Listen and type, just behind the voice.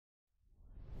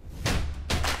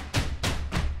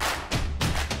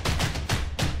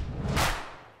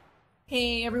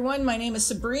Hey everyone, my name is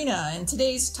Sabrina, and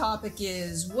today's topic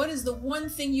is, what is the one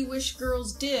thing you wish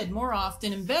girls did more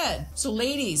often in bed? So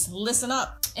ladies, listen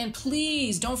up, and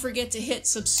please don't forget to hit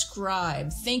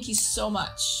subscribe. Thank you so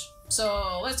much.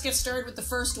 So let's get started with the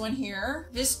first one here.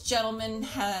 This gentleman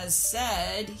has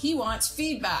said he wants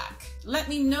feedback. Let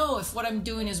me know if what I'm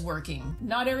doing is working.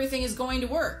 Not everything is going to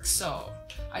work, so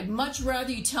I'd much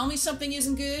rather you tell me something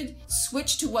isn't good,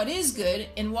 switch to what is good,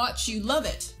 and watch you love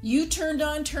it. You turned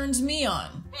on turns me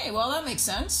on. Hey, well that makes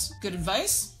sense. Good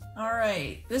advice. All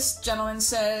right, this gentleman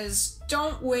says,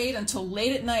 don't wait until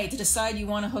late at night to decide you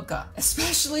want to hook up,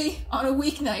 especially on a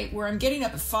weeknight where I'm getting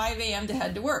up at 5 a.m. to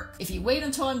head to work. If you wait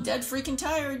until I'm dead freaking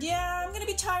tired, yeah, I'm gonna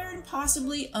be tired and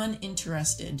possibly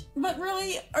uninterested. But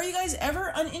really, are you guys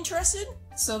ever uninterested?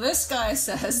 So this guy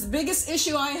says, the biggest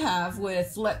issue I have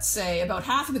with, let's say, about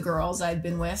half of the girls I've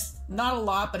been with, not a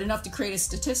lot, but enough to create a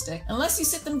statistic, unless you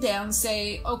sit them down and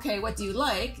say, okay, what do you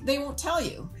like? They won't tell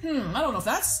you. I don't know if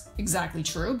that's exactly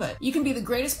true, but you can be the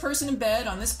greatest person in bed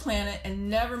on this planet and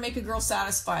never make a girl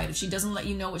satisfied if she doesn't let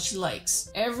you know what she likes.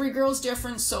 Every girl's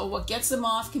different, so what gets them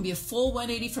off can be a full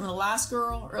 180 from the last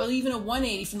girl, or even a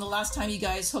 180 from the last time you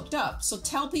guys hooked up. So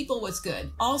tell people what's good.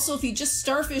 Also, if you just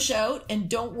starfish out and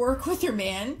don't work with your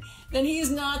man, then he is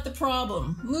not the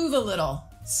problem. Move a little.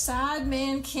 Sad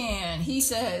man can. He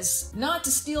says, not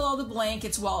to steal all the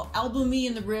blankets while elbow me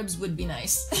in the ribs would be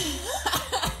nice.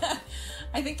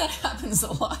 I think that happens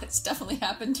a lot. It's definitely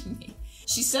happened to me.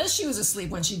 She says she was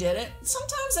asleep when she did it.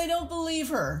 Sometimes I don't believe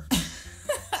her.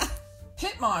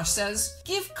 Pitmosh says,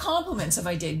 give compliments if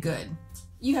I did good.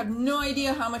 You have no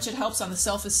idea how much it helps on the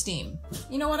self-esteem.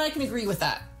 You know what? I can agree with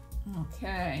that.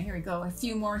 Okay, here we go. A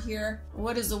few more here.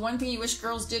 What is the one thing you wish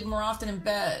girls did more often in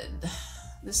bed?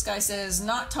 This guy says,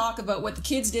 not talk about what the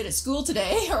kids did at school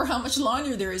today or how much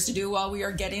laundry there is to do while we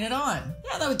are getting it on.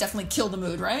 Yeah, that would definitely kill the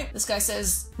mood, right? This guy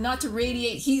says, not to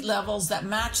radiate heat levels that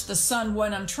match the sun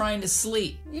when I'm trying to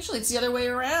sleep. Usually it's the other way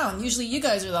around. Usually you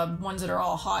guys are the ones that are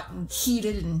all hot and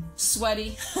heated and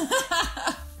sweaty.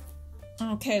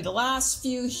 Okay, the last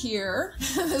few here.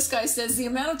 This guy says, the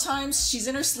amount of times she's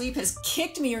in her sleep has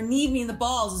kicked me or kneed me in the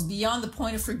balls is beyond the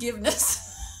point of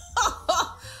forgiveness.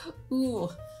 Ooh.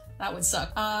 That would suck.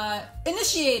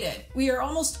 Initiate it. We are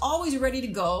almost always ready to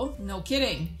go. No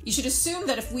kidding. You should assume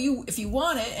that if you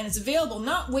want it and it's available,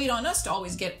 not wait on us to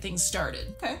always get things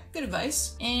started. Okay, good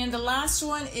advice. And the last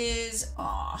one is,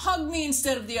 hug me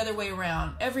instead of the other way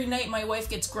around. Every night my wife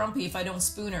gets grumpy if I don't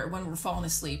spoon her when we're falling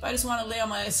asleep. I just want to lay on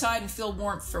my side and feel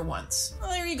warmth for once. Well,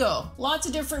 there you go. Lots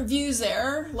of different views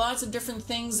there. Lots of different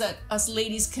things that us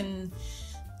ladies can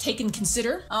take and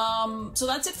consider. So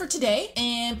that's it for today.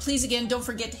 And please, again, don't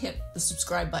forget to hit the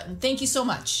subscribe button. Thank you so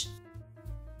much.